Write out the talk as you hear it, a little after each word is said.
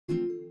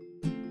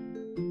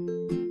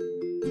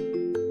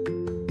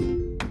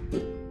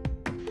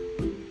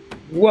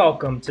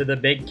Welcome to the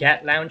Big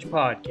Cat Lounge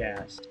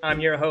podcast. I'm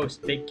your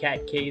host, Big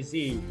Cat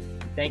KZ.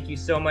 Thank you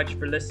so much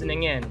for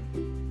listening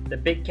in. The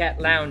Big Cat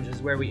Lounge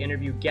is where we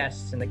interview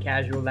guests in the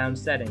casual lounge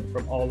setting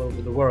from all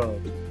over the world.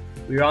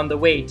 We are on the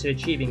way to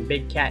achieving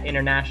Big Cat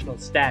International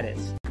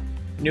status.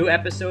 New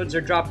episodes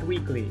are dropped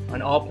weekly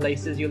on all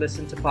places you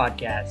listen to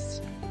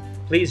podcasts.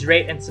 Please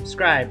rate and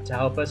subscribe to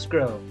help us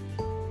grow.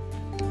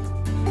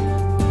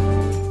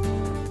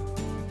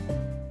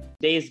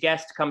 Today's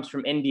guest comes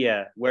from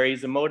India, where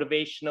he's a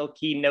motivational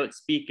keynote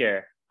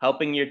speaker,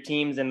 helping your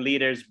teams and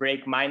leaders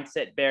break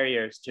mindset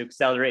barriers to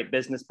accelerate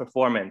business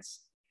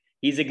performance.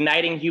 He's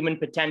igniting human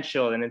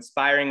potential and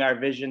inspiring our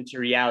vision to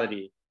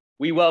reality.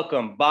 We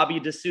welcome Bobby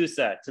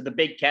D'Souza to the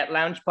Big Cat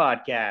Lounge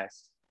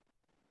podcast.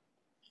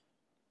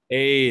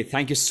 Hey,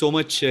 thank you so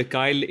much,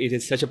 Kyle. It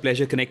is such a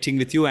pleasure connecting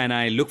with you, and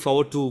I look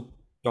forward to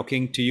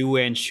talking to you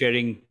and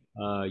sharing,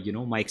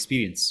 my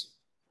experience.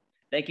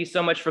 Thank you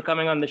so much for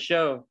coming on the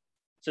show.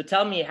 So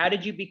tell me, how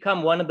did you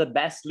become one of the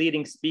best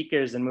leading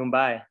speakers in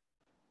Mumbai?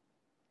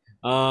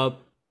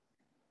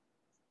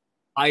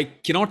 I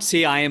cannot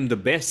say I am the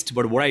best,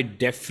 but what I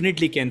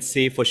definitely can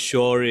say for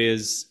sure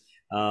is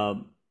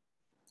I'm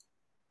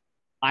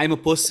a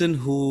person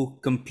who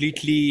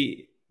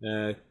completely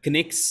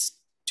connects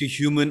to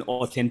human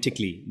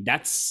authentically.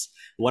 That's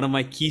one of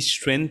my key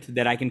strengths,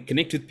 that I can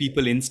connect with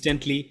people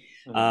instantly.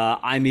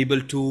 I'm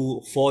able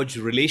to forge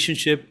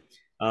relationship,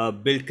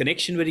 build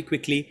connection very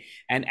quickly.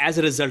 And as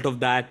a result of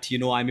that,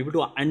 I'm able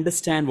to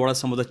understand what are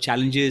some of the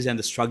challenges and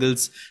the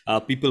struggles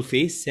people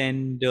face.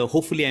 And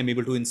hopefully I'm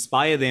able to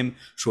inspire them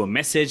through a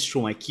message,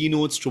 through my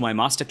keynotes, through my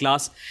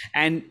masterclass,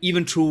 and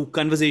even through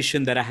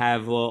conversation that I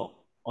have,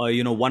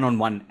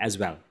 one-on-one as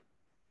well.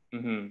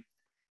 Mm-hmm.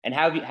 And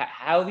how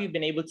have you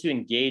been able to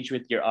engage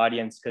with your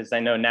audience? Because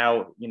I know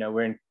now,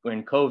 we're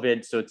in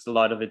COVID, so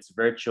it's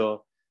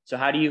virtual. So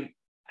how do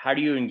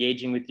you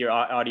engaging with your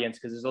audience?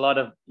 Because there's a lot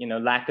of,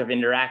 lack of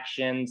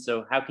interaction.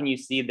 So how can you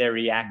see their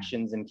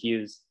reactions and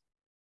cues?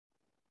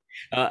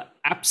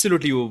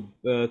 Absolutely,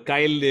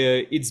 Kyle.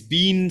 It's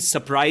been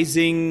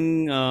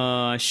surprising,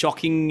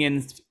 shocking,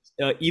 and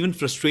even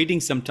frustrating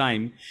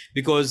sometime,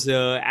 because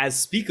as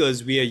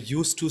speakers, we are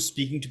used to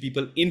speaking to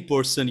people in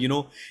person.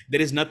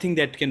 There is nothing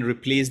that can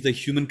replace the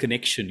human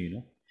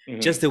connection,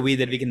 just the way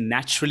that we can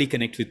naturally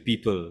connect with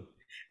people.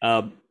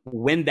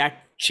 When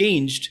that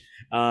changed,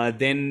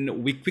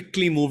 then we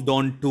quickly moved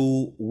on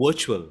to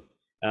virtual.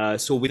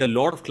 So with a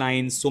lot of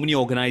clients, so many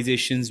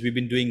organizations, we've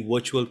been doing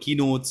virtual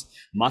keynotes,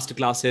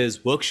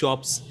 masterclasses,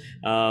 workshops.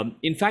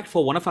 In fact,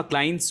 for one of our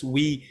clients,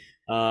 we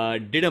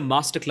did a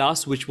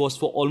masterclass which was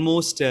for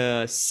almost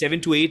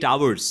 7 to 8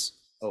 hours.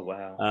 Oh,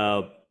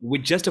 wow.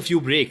 With just a few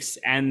breaks.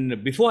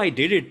 And before I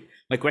did it,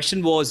 my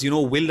question was,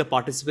 will the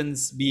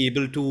participants be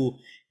able to,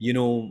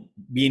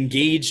 be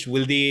engaged?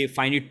 Will they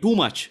find it too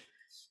much?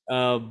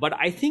 But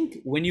I think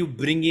when you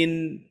bring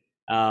in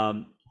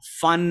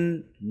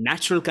fun,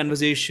 natural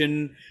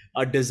conversation,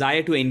 a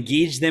desire to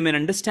engage them and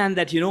understand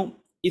that,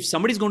 if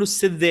somebody's going to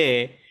sit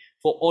there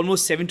for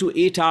almost 7 to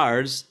 8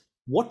 hours,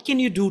 what can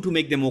you do to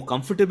make them more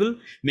comfortable,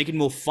 make it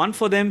more fun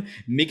for them,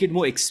 make it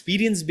more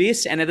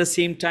experience-based, and at the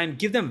same time,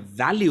 give them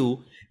value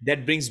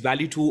that brings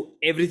value to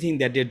everything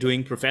that they're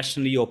doing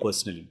professionally or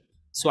personally.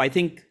 So I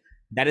think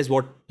that is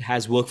what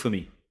has worked for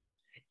me.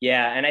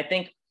 Yeah, and I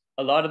think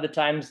a lot of the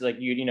times, like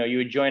you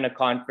would join a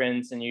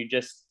conference and you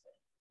just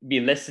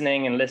be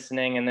listening, and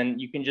then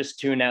you can just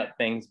tune out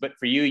things. But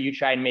for you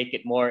try and make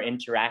it more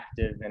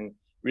interactive and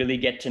really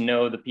get to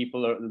know the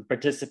people or the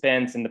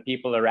participants and the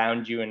people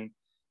around you,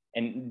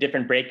 and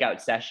different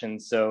breakout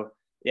sessions. So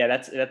yeah,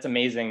 that's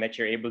amazing that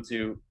you're able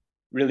to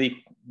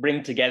really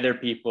bring together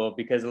people,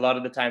 because a lot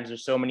of the times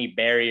there's so many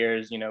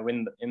barriers, in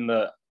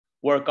the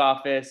work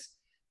office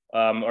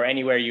or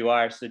anywhere you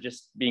are. So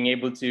just being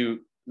able to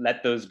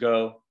let those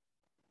go.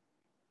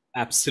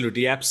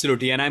 Absolutely.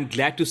 And I'm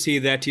glad to say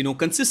that,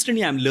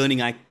 consistently I'm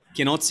learning. I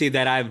cannot say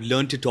that I've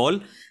learned it all,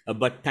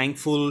 but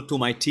thankful to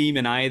my team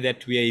and I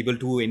that we are able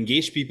to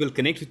engage people,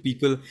 connect with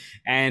people,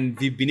 and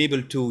we've been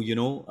able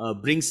to,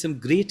 bring some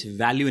great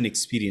value and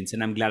experience.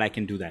 And I'm glad I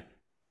can do that.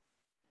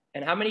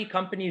 And how many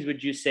companies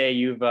would you say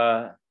you've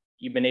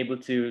been able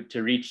to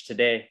reach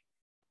today?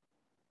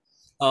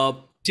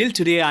 Till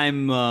today,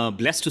 I'm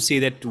blessed to say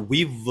that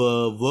we've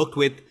worked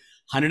with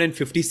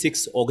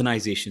 156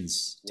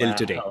 organizations till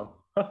today.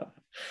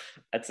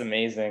 That's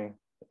amazing.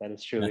 That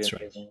is truly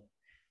amazing. Right.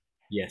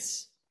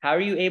 Yes. How are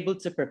you able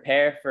to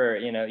prepare for,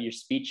 your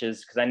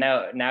speeches? Because I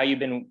know now you've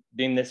been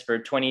doing this for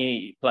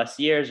 20 plus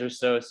years or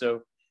so.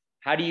 So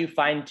how do you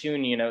fine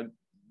tune,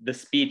 the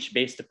speech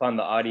based upon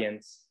the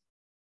audience?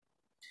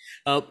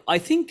 I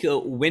think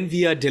when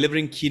we are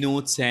delivering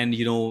keynotes and,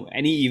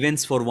 any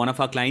events for one of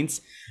our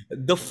clients,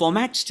 the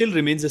format still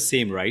remains the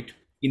same, right?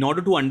 In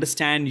order to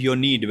understand your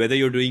need, whether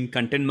you're doing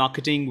content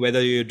marketing,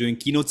 whether you're doing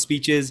keynote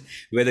speeches,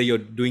 whether you're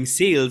doing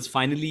sales,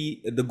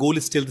 finally, the goal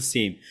is still the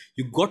same.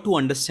 You've got to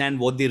understand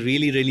what they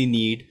really, really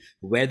need,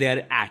 where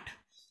they're at.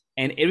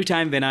 And every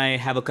time when I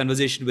have a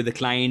conversation with the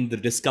client, the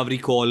discovery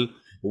call,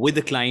 with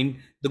the client.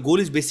 The goal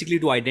is basically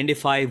to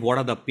identify what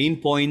are the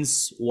pain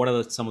points, what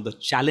are some of the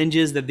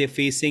challenges that they're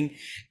facing,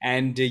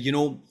 and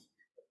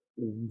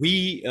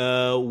we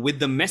with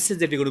the message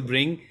that we're going to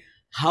bring,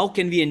 how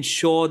can we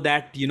ensure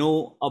that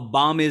a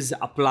balm is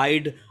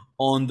applied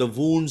on the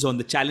wounds, on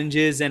the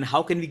challenges, and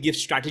how can we give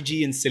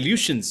strategy and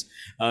solutions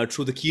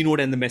through the keynote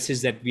and the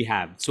message that we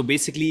have. So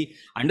basically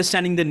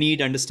understanding the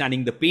need,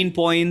 understanding the pain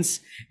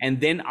points,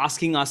 and then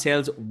asking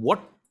ourselves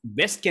what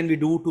best can we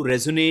do to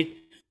resonate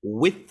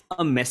with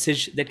a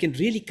message that can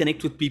really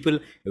connect with people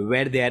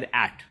where they are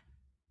at.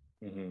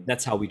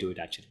 That's how we do it,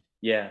 actually.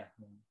 Yeah.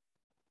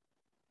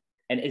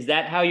 And is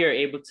that how you're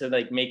able to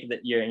like make that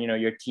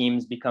your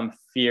teams become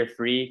fear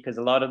free? Because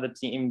a lot of the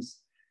teams,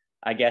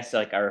 I guess,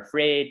 like are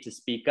afraid to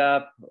speak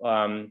up.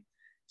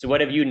 So what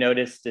have you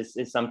noticed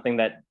is something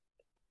that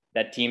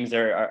teams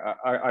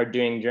are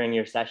doing during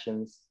your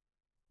sessions?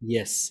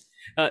 Yes.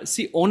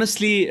 See,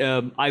 honestly,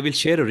 I will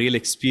share a real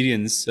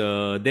experience.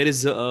 There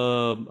is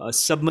a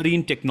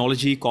submarine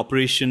technology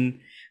corporation,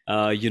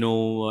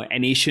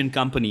 an Asian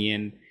company,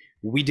 and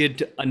we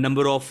did a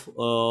number of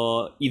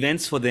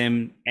events for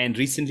them. And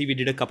recently we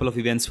did a couple of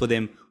events for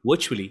them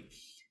virtually.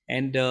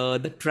 And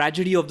the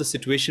tragedy of the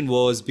situation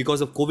was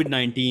because of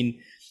COVID-19,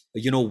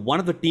 one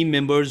of the team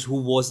members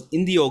who was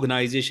in the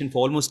organization for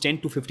almost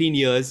 10 to 15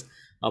 years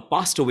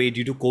passed away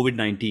due to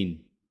COVID-19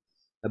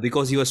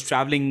 because he was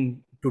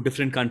traveling to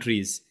different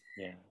countries.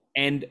 Yeah.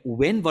 And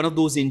when one of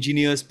those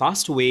engineers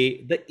passed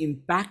away, the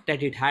impact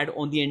that it had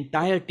on the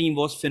entire team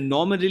was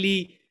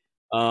phenomenally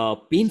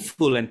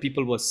painful, and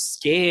people were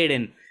scared,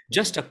 and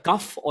just a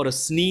cough or a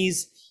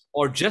sneeze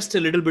or just a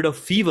little bit of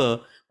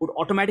fever would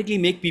automatically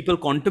make people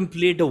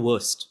contemplate the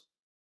worst.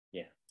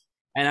 Yeah.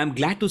 And I'm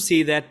glad to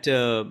say that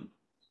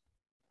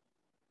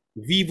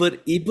we were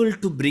able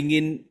to bring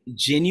in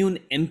genuine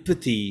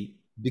empathy,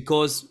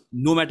 because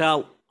no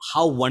matter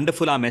how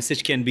wonderful our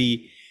message can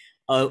be,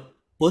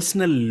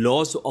 personal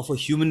loss of a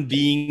human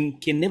being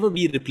can never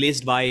be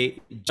replaced by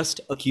just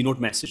a keynote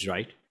message,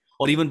 right?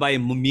 Or even by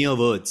mere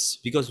words,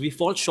 because we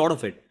fall short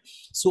of it.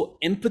 So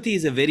empathy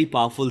is a very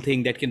powerful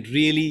thing that can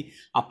really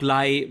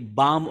apply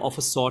balm of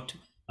a sort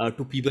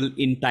to people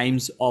in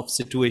times of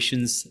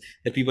situations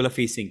that people are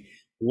facing.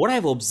 What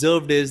I've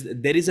observed is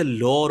there is a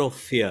lot of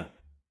fear,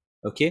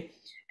 okay?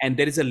 And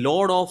there is a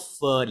lot of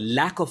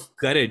lack of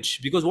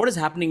courage, because what is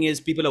happening is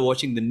people are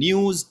watching the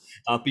news,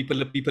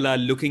 people are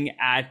looking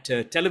at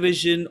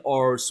television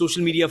or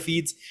social media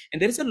feeds,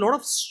 and there is a lot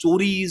of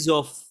stories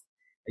of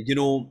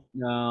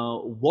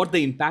what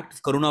the impact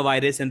of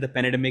coronavirus and the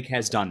pandemic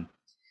has done.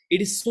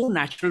 It is so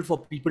natural for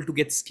people to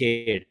get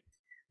scared.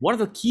 One of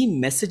the key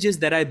messages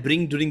that I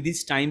bring during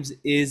these times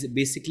is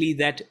basically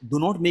that do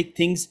not make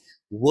things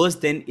worse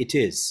than it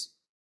is.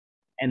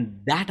 And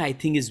that, I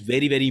think, is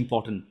very, very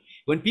important.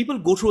 When people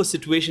go through a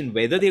situation,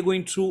 whether they're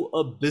going through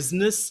a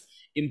business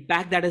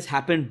impact that has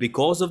happened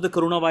because of the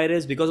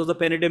coronavirus, because of the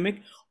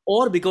pandemic,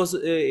 or because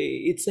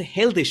it's a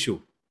health issue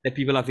that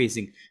people are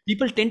facing,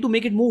 people tend to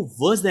make it more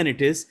worse than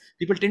it is.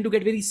 People tend to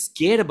get very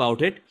scared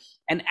about it.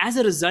 And as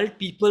a result,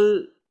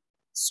 people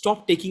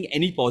stop taking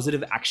any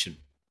positive action.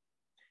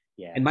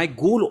 Yeah. And my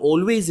goal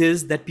always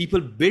is that people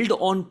build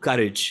on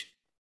courage.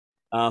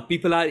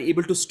 People are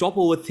able to stop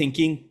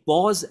overthinking,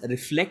 pause,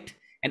 reflect,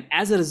 and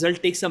as a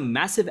result, take some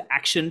massive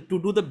action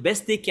to do the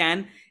best they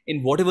can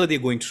in whatever they're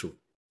going through.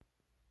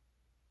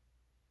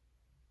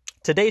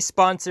 Today's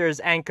sponsor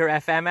is Anchor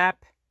FM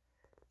app.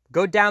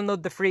 Go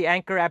download the free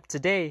Anchor app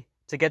today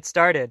to get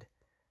started.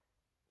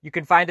 You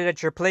can find it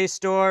at your Play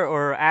Store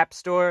or App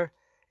Store.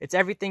 It's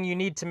everything you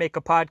need to make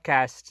a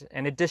podcast,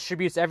 and it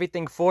distributes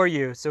everything for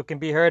you so it can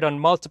be heard on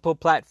multiple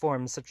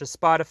platforms such as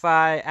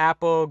Spotify,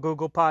 Apple,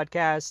 Google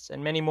Podcasts,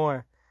 and many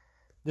more.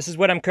 This is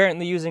what I'm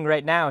currently using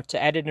right now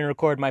to edit and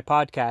record my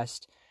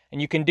podcast,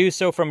 and you can do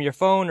so from your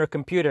phone or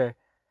computer.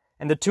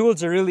 And the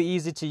tools are really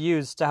easy to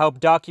use to help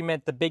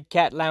document the Big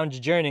Cat Lounge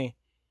journey.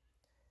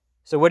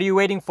 So what are you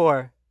waiting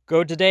for?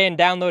 Go today and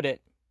download it.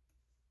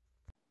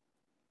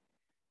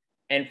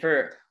 And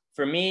for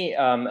me,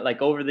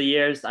 like over the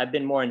years, I've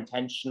been more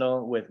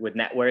intentional with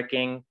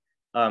networking.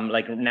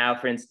 Like now,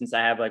 for instance,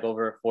 I have like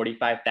over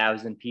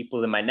 45,000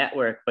 people in my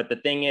network. But the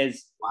thing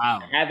is, wow,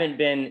 I haven't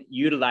been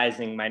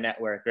utilizing my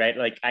network, right?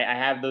 Like I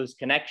have those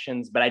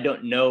connections, but I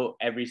don't know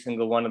every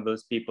single one of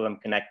those people I'm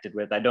connected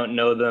with. I don't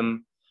know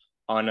them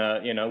on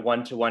a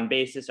one-to-one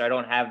basis. Or I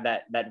don't have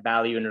that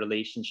value and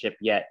relationship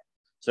yet.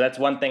 So that's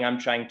one thing I'm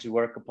trying to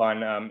work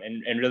upon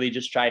and really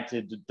just try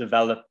to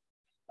develop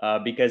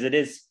because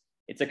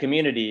it's a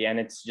community and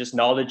it's just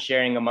knowledge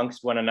sharing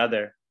amongst one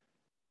another.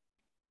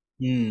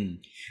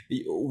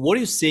 What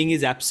you're saying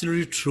is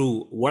absolutely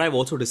true. What I've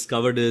also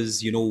discovered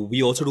is,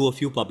 we also do a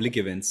few public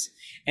events.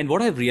 And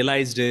what I've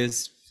realized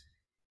is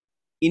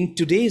in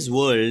today's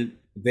world,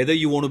 whether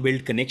you want to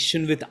build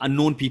connection with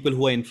unknown people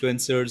who are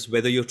influencers,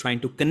 whether you're trying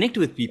to connect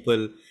with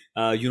people,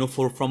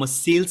 from a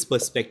sales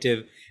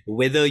perspective,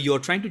 whether you're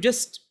trying to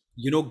just,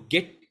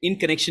 get in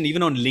connection,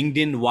 even on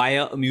LinkedIn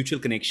via a mutual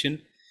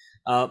connection,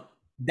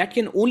 that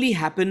can only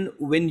happen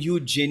when you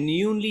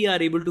genuinely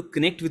are able to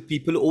connect with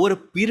people over a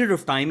period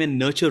of time and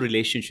nurture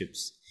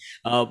relationships.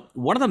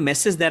 One of the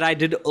messes that I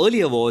did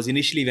earlier was,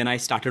 initially when I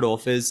started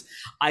off, is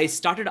I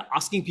started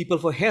asking people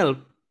for help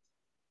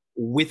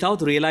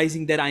without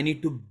realizing that I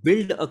need to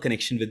build a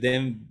connection with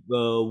them,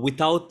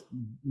 without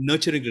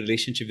nurturing a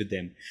relationship with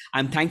them.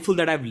 I'm thankful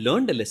that I've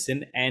learned a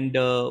lesson. And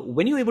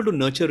when you're able to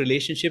nurture a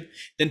relationship,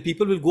 then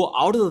people will go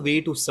out of the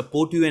way to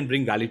support you and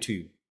bring value to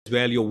you.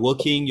 Well, you're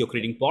working, you're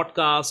creating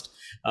podcast.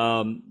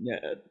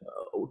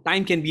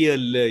 Time can be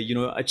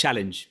a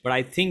challenge, but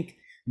I think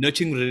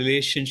nurturing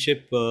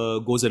relationship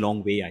goes a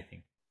long way, I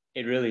think.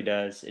 It really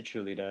does. It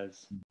truly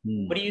does.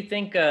 Hmm. What do you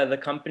think the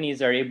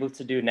companies are able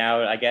to do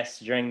now, I guess,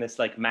 during this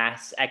like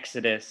mass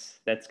exodus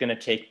that's going to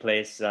take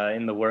place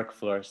in the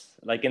workforce?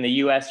 Like in the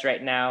US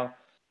right now,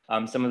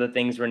 some of the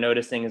things we're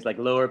noticing is like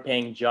lower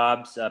paying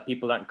jobs.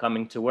 People aren't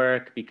coming to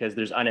work because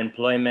there's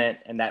unemployment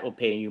and that will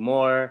pay you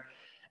more.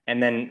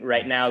 And then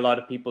right now, a lot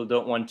of people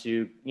don't want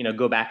to,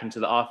 go back into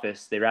the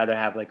office. They rather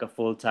have like a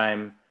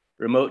full-time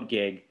remote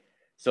gig.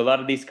 So a lot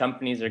of these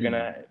companies are going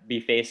to be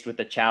faced with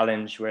a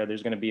challenge where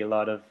there's going to be a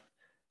lot of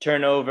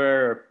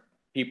turnover or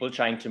people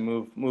trying to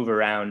move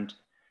around.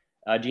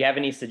 Do you have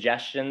any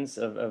suggestions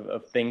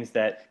of things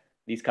that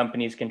these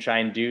companies can try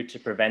and do to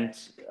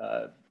prevent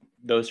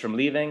those from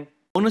leaving?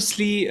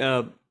 Honestly,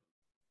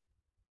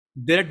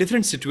 there are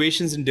different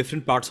situations in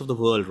different parts of the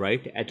world,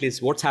 right? At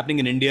least what's happening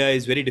in India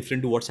is very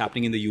different to what's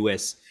happening in the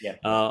US. Yeah.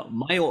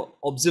 My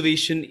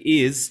observation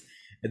is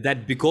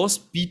that because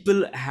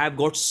people have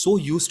got so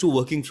used to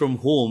working from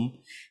home,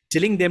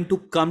 telling them to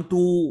come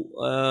to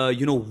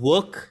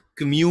work,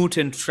 commute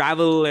and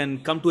travel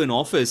and come to an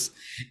office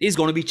is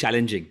going to be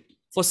challenging.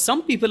 For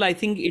some people, I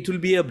think it will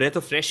be a breath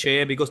of fresh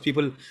air, because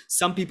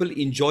some people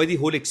enjoy the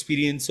whole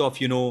experience of,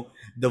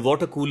 the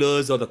water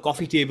coolers or the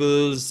coffee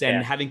tables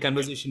and having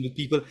conversation with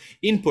people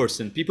in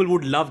person. People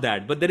would love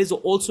that. But there is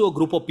also a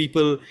group of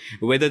people,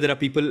 whether there are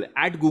people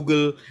at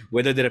Google,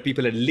 whether there are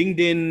people at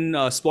LinkedIn,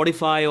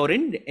 Spotify, or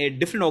in a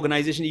different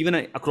organization, even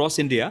across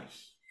India,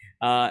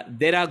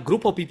 there are a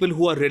group of people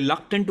who are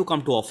reluctant to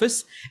come to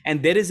office,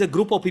 and there is a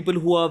group of people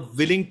who are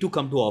willing to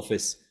come to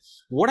office.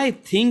 What I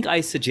think I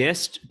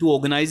suggest to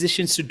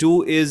organizations to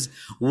do is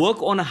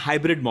work on a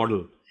hybrid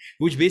model,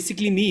 which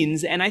basically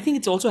means, and I think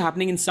it's also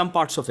happening in some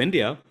parts of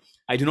India.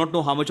 I do not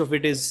know how much of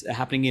it is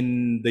happening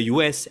in the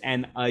US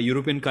and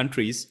European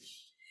countries,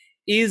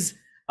 is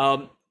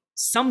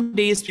some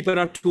days people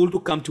are told to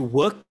come to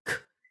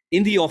work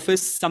in the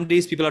office. Some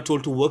days people are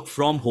told to work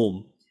from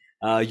home,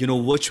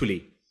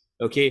 virtually.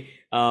 Okay.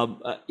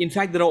 In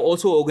fact, there are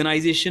also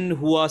organizations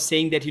who are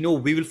saying that,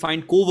 we will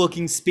find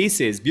co-working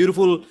spaces,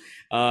 beautifully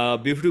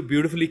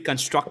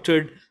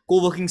constructed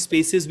co-working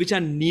spaces, which are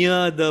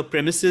near the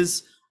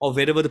premises of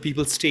wherever the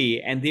people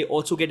stay. And they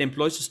also get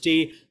employees to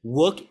stay,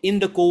 work in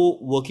the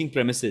co-working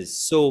premises.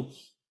 So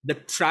the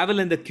travel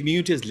and the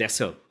commute is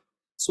lesser.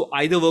 So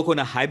either work on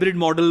a hybrid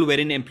model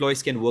wherein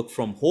employees can work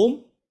from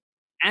home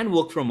and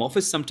work from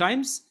office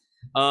sometimes,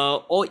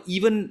 or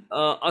even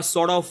a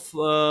sort of,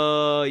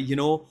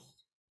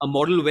 a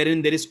model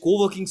wherein there is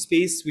co-working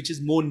space, which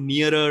is more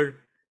nearer,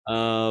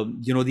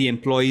 the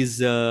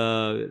employees'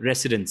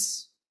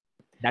 residence.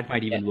 That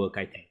might even work,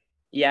 I think.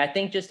 Yeah, I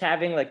think just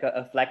having like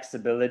a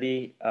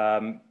flexibility,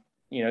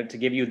 to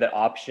give you the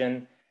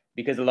option,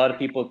 because a lot of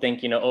people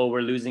think, oh, we're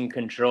losing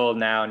control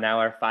now. Now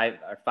our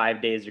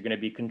 5 days are going to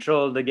be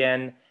controlled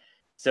again.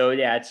 So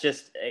yeah, it's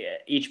just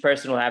each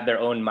person will have their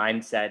own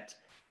mindset.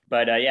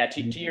 But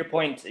to your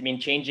point, I mean,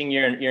 changing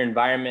your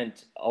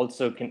environment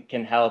also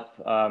can help,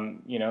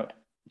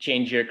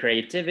 change your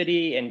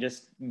creativity, and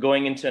just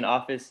going into an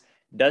office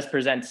does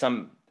present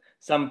some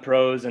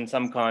pros and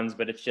some cons,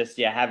 but it's just,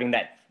 having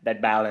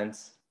that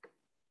balance.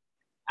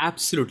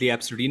 Absolutely.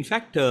 In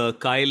fact,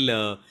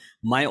 Kyle,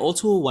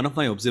 one of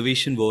my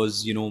observation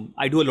was,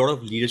 I do a lot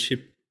of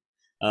leadership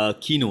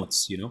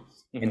keynotes,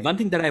 and one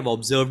thing that I've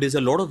observed is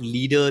a lot of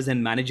leaders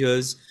and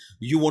managers,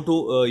 they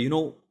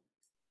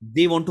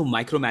want to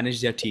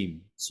micromanage their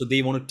team. So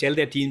they want to tell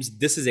their teams,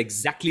 this is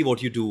exactly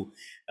what you do.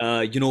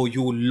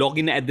 You log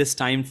in at this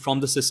time from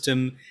the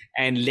system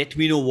and let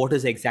me know what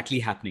is exactly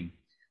happening.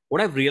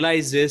 What I've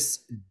realized is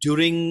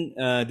during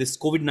this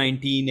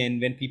COVID-19,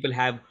 and when people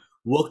have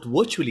worked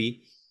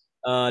virtually,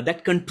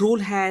 that control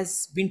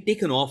has been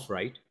taken off,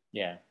 right?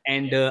 Yeah.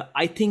 And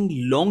I think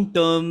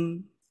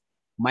long-term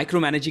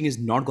micromanaging is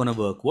not going to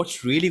work.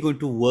 What's really going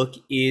to work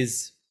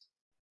is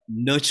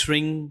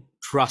nurturing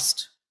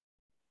trust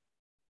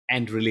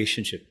and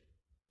relationship.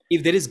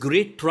 If there is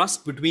great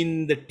trust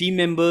between the team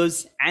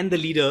members and the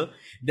leader,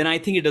 then I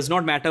think it does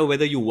not matter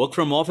whether you work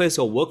from office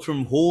or work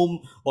from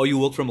home or you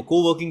work from a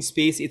co-working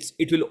space,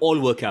 it will all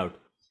work out.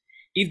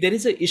 If there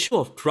is an issue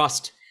of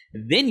trust,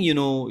 then,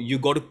 you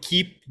got to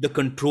keep the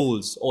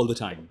controls all the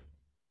time.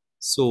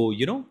 So,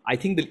 I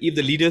think that if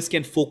the leaders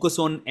can focus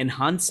on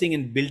enhancing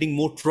and building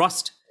more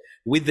trust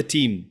with the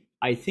team,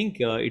 I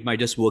think it might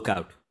just work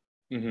out.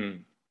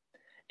 Mm-hmm.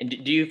 And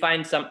do you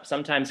find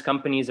sometimes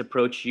companies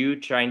approach you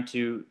trying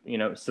to,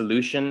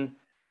 solution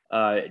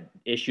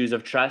issues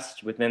of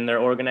trust within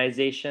their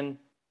organization?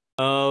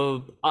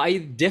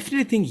 I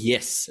definitely think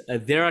yes.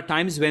 There are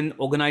times when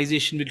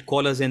organization will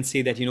call us and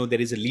say that,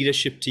 there is a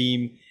leadership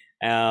team,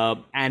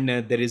 and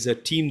there is a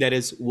team that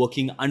is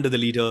working under the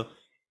leader.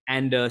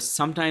 And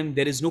sometimes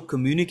there is no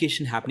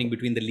communication happening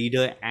between the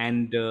leader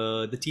and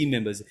the team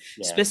members.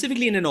 Yeah.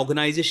 Specifically in an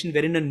organization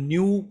wherein a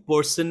new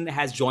person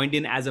has joined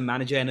in as a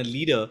manager and a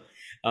leader.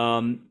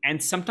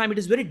 And sometimes it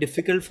is very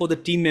difficult for the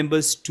team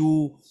members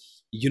to,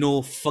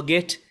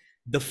 forget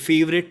the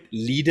favorite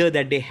leader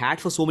that they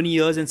had for so many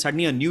years, and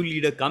suddenly a new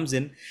leader comes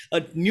in.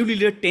 A new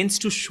leader tends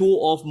to show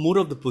off more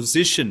of the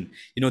position,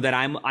 that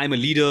I'm a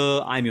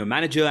leader, I'm your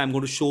manager, I'm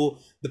going to show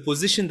the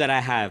position that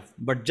I have.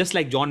 But just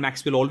like John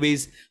Maxwell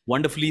always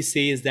wonderfully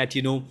says that,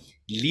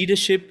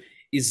 leadership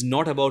is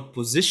not about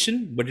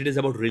position, but it is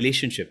about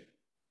relationship.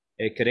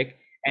 Correct?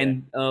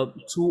 And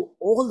through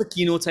all the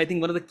keynotes, I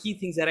think one of the key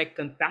things that I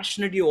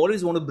compassionately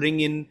always want to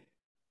bring in,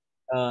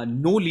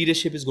 no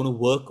leadership is going to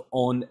work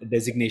on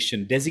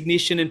designation.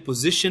 Designation and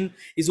position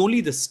is only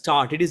the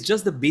start. It is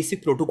just the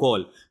basic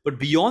protocol. But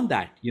beyond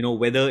that,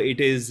 whether it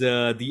is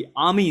the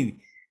army,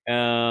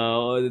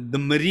 the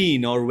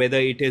marine, or whether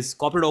it is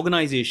corporate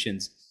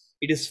organizations,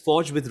 it is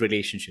forged with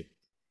relationship.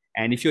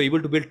 And if you're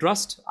able to build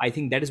trust, I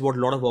think that is what a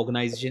lot of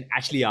organizations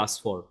actually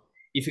ask for.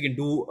 If you can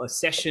do a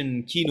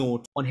session,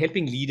 keynote on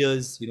helping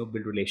leaders, build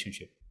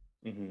relationship.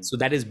 Mm-hmm. So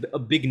that is a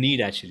big need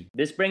actually.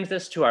 This brings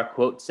us to our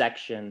quote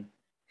section.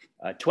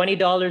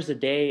 $20 a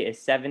day is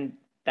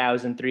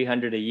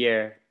 $7,300 a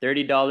year.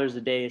 $30 a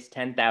day is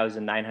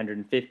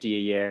 $10,950 a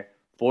year.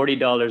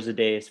 $40 a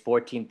day is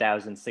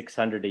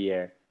 $14,600 a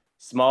year.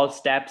 Small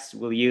steps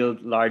will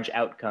yield large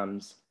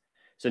outcomes.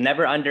 So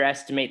never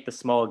underestimate the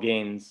small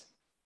gains.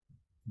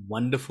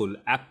 Wonderful.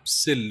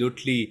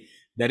 Absolutely.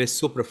 That is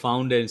so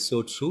profound and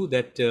so true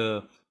that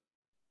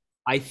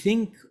I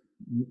think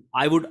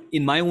I would,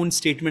 in my own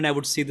statement, I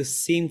would say the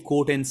same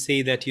quote and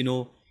say that,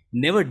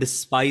 never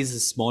despise the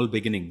small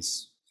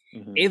beginnings.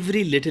 Mm-hmm.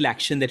 Every little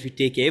action that we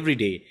take every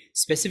day,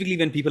 specifically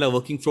when people are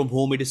working from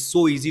home, it is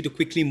so easy to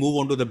quickly move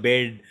onto the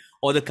bed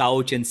or the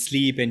couch and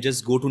sleep and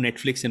just go to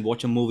Netflix and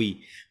watch a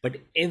movie.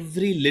 But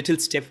every little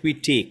step we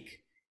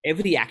take,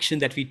 every action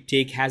that we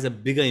take has a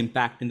bigger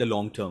impact in the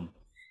long term.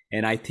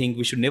 And I think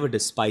we should never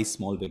despise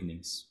small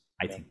beginnings.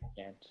 I think.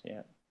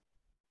 Yeah.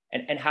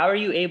 And how are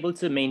you able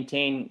to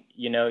maintain,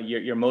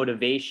 your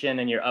motivation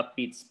and your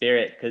upbeat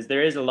spirit? Because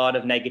there is a lot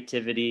of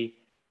negativity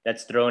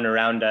that's thrown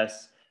around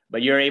us,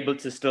 but you're able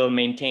to still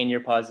maintain your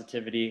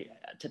positivity.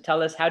 To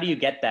tell us, how do you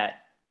get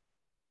that?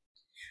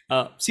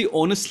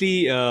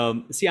 Honestly,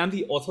 I'm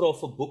the author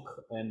of a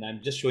book, and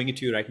I'm just showing it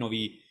to you right now.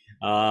 We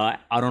are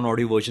on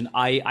audio version.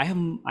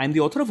 I'm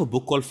the author of a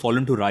book called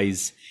Fallen to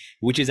Rise,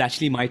 which is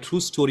actually my true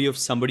story of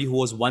somebody who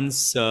was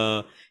once,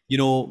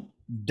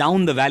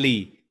 down the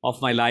valley of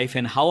my life,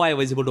 and how I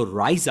was able to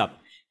rise up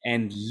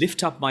and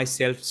lift up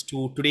myself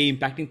to today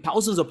impacting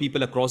thousands of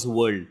people across the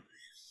world.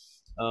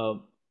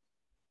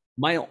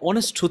 My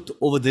honest truth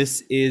over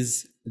this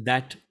is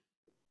that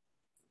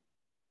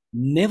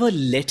never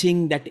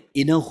letting that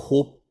inner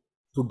hope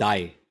to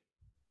die.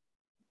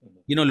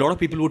 A lot of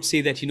people would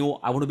say that,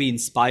 I want to be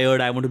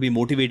inspired, I want to be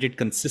motivated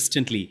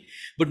consistently.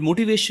 But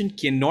motivation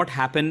cannot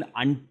happen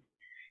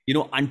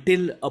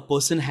until a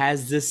person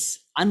has this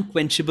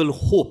unquenchable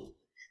hope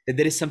that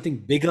there is something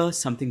bigger,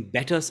 something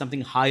better,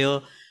 something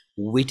higher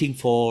waiting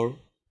for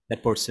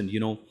that person.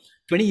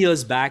 20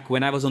 years back,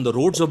 when I was on the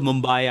roads of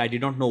Mumbai, I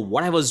did not know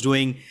what I was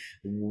doing,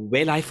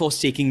 where life was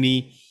taking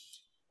me.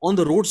 On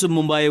the roads of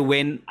Mumbai,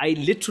 when I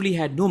literally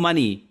had no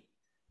money,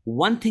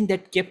 one thing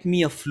that kept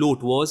me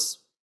afloat was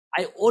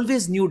I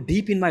always knew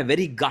deep in my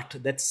very gut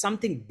that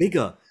something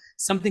bigger,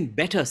 something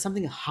better,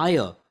 something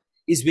higher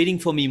is waiting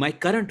for me. My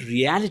current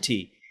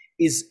reality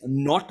is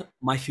not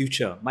my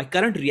future. My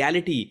current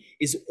reality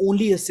is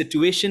only a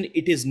situation.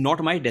 It is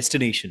not my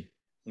destination.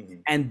 Mm-hmm.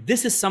 And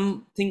this is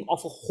something of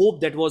a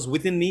hope that was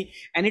within me,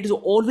 and it is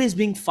always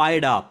being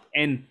fired up.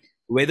 And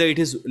whether it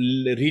is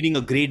reading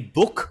a great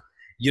book,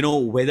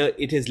 whether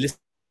it is listening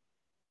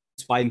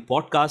to inspiring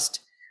podcast,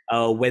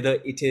 whether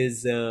it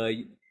is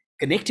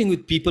connecting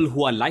with people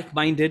who are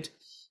like-minded,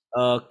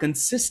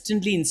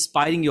 consistently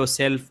inspiring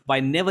yourself by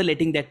never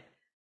letting that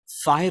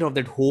fire of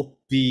that hope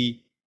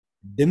be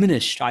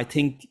diminished, I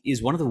think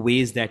is one of the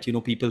ways that,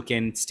 people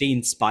can stay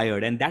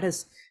inspired. And that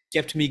has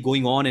kept me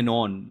going on and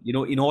on,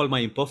 in all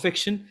my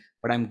imperfection.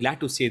 But I'm glad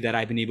to say that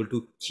I've been able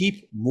to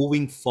keep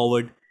moving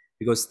forward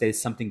because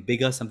there's something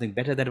bigger, something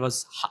better that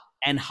was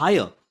and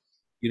higher.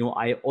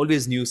 I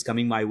always knew is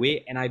coming my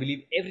way. And I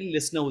believe every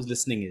listener who's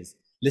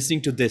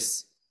listening to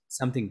this,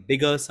 something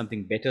bigger,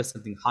 something better,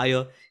 something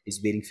higher is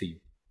waiting for you.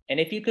 And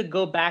if you could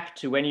go back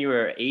to when you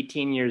were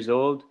 18 years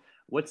old,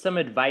 what's some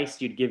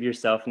advice you'd give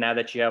yourself now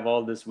that you have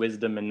all this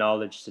wisdom and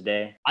knowledge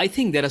today? I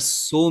think there are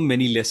so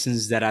many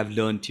lessons that I've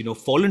learned.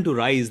 Fallen to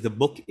Rise, the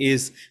book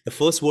is, the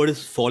first word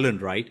is fallen,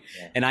 right?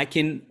 Yeah. And I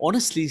can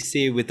honestly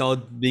say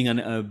without being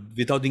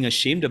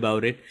ashamed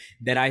about it,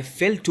 that I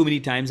felt too many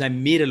times I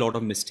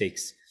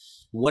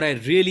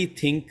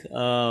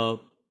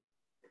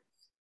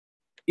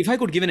if I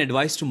could give an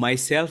advice to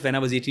myself when I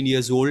was 18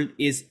 years old,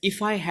 is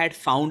if I had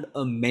found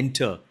a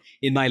mentor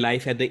in my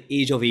life at the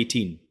age of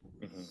 18,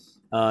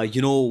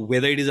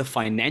 whether it is a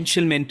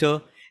financial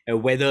mentor,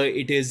 whether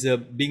it is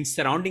being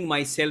surrounding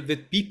myself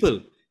with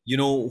people,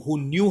 who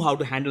knew how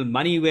to handle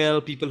money well,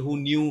 people who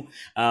knew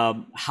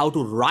how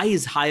to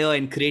rise higher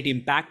and create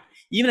impact,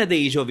 even at the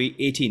age of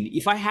 18.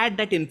 If I had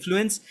that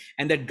influence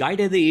and that guide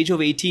at the age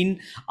of 18,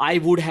 I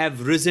would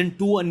have risen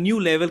to a new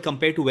level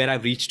compared to where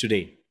I've reached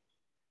today.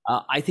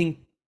 I think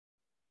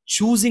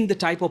choosing the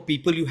type of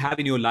people you have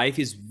in your life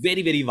is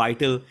very, very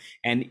vital.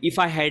 And if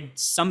I had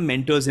some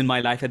mentors in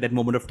my life at that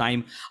moment of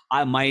time,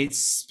 my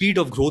speed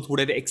of growth would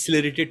have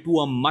accelerated to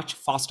a much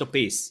faster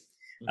pace.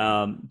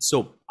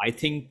 So I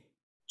think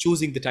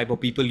choosing the type of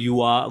people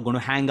you are going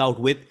to hang out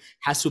with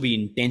has to be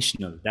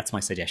intentional. That's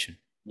my suggestion.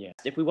 Yeah.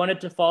 If we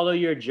wanted to follow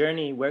your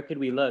journey, where could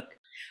we look?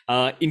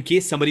 In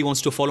case somebody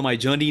wants to follow my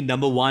journey,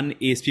 number one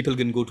is people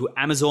can go to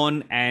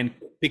Amazon and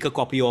pick a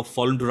copy of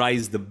Fallen to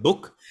Rise, the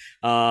book.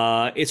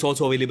 It's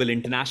also available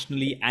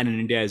internationally and in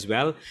India as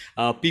well.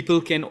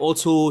 People can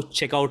also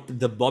check out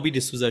the Bobby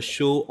D'Souza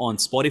show on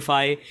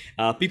Spotify.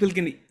 People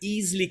can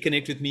easily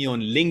connect with me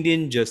on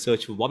LinkedIn. Just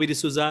search for Bobby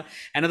D'Souza,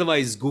 and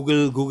otherwise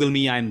Google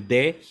me. I'm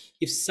there.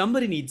 If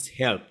somebody needs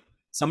help,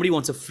 somebody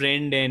wants a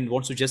friend and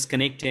wants to just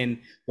connect and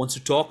wants to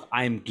talk,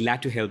 I'm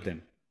glad to help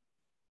them.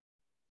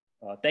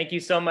 Thank you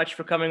so much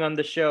for coming on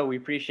the show. We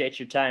appreciate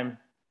your time.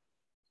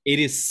 It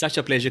is such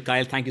a pleasure,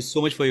 Kyle. Thank you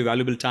so much for your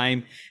valuable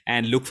time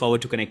and look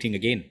forward to connecting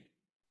again.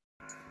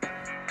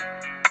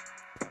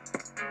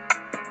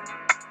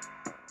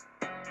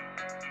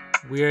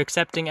 We are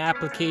accepting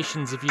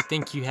applications if you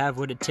think you have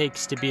what it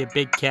takes to be a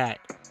big cat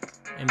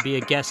and be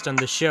a guest on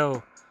the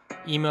show.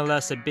 Email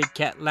us at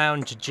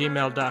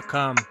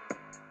bigcatlounge@gmail.com.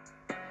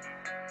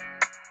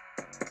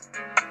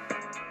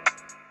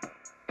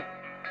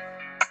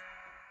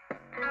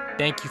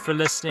 Thank you for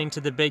listening to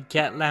the Big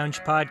Cat Lounge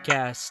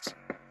podcast.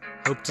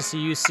 Hope to see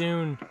you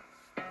soon.